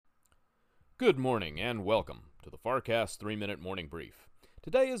Good morning and welcome to the FarrCast 3-Minute Morning Brief.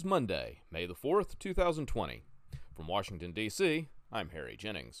 Today is Monday, May the 4th, 2020. From Washington, D.C., I'm Harry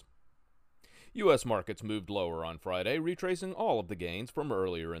Jennings. U.S. markets moved lower on Friday, retracing all of the gains from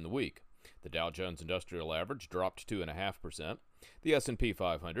earlier in the week. The Dow Jones Industrial Average dropped 2.5%, the S&P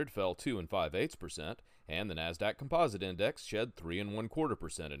 500 fell 2.58%, and the Nasdaq Composite Index shed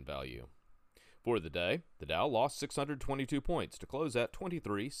 3.25% in value. For the day, the Dow lost 622 points to close at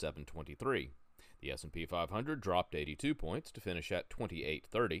 23,723. The S&P 500 dropped 82 points to finish at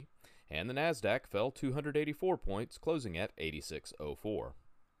 2830, and the Nasdaq fell 284 points, closing at 8604.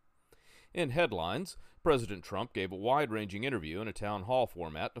 In headlines, President Trump gave a wide-ranging interview in a town hall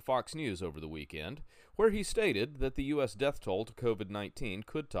format to Fox News over the weekend, where he stated that the U.S. death toll to COVID-19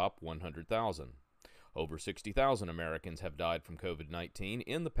 could top 100,000. Over 60,000 Americans have died from COVID-19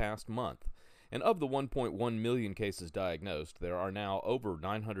 in the past month. And of the 1.1 million cases diagnosed, there are now over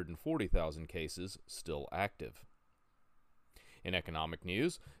 940,000 cases still active. In economic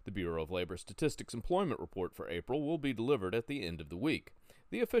news, the Bureau of Labor Statistics employment report for April will be delivered at the end of the week.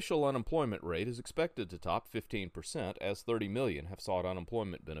 The official unemployment rate is expected to top 15%, as 30 million have sought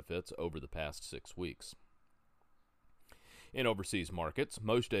unemployment benefits over the past 6 weeks. In overseas markets,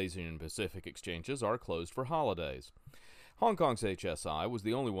 most Asian and Pacific exchanges are closed for holidays. Hong Kong's HSI was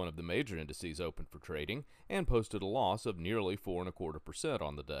the only one of the major indices open for trading and posted a loss of nearly 4.25%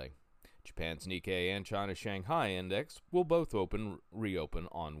 on the day. Japan's Nikkei and China's Shanghai Index will both reopen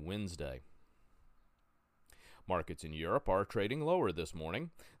on Wednesday. Markets in Europe are trading lower this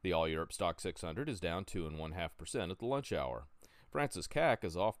morning. The All-Europe Stock 600 is down 2.5% at the lunch hour. France's CAC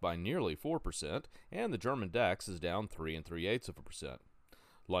is off by nearly 4%, and the German DAX is down 3.38%.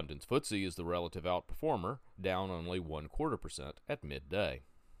 London's FTSE is the relative outperformer, down only 0.25% at midday.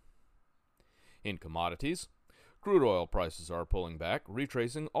 In commodities, crude oil prices are pulling back,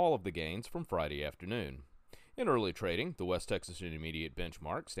 retracing all of the gains from Friday afternoon. In early trading, the West Texas Intermediate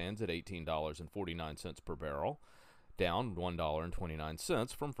benchmark stands at $18.49 per barrel, down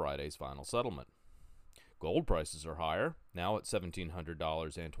 $1.29 from Friday's final settlement. Gold prices are higher, now at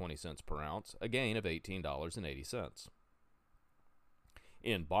 $1,700.20 per ounce, a gain of $18.80.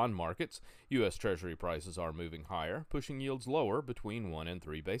 In bond markets, U.S. Treasury prices are moving higher, pushing yields lower between 1 and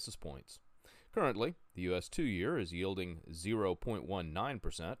 3 basis points. Currently, the U.S. 2-year is yielding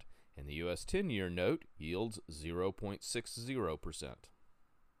 0.19%, and the U.S. 10-year note yields 0.60%.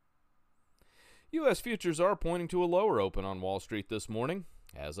 U.S. futures are pointing to a lower open on Wall Street this morning.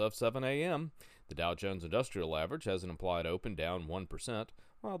 As of 7 a.m., the Dow Jones Industrial Average has an implied open down 1%,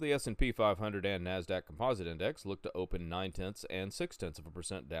 while the S&P 500 and Nasdaq Composite Index look to open 0.9 and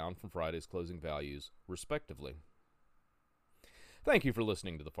 0.6% down from Friday's closing values, respectively. Thank you for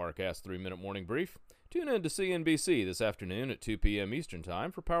listening to the FarrCast 3-Minute Morning Brief. Tune in to CNBC this afternoon at 2 p.m. Eastern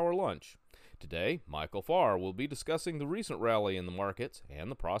Time for Power Lunch. Today, Michael Farr will be discussing the recent rally in the markets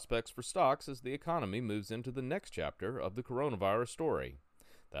and the prospects for stocks as the economy moves into the next chapter of the coronavirus story.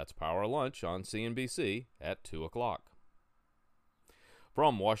 That's Power Lunch on CNBC at 2 o'clock.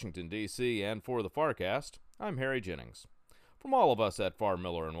 From Washington, D.C. and for the FarrCast, I'm Harry Jennings. From all of us at Farr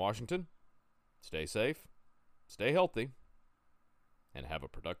Miller in Washington, stay safe, stay healthy, and have a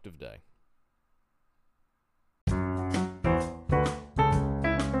productive day.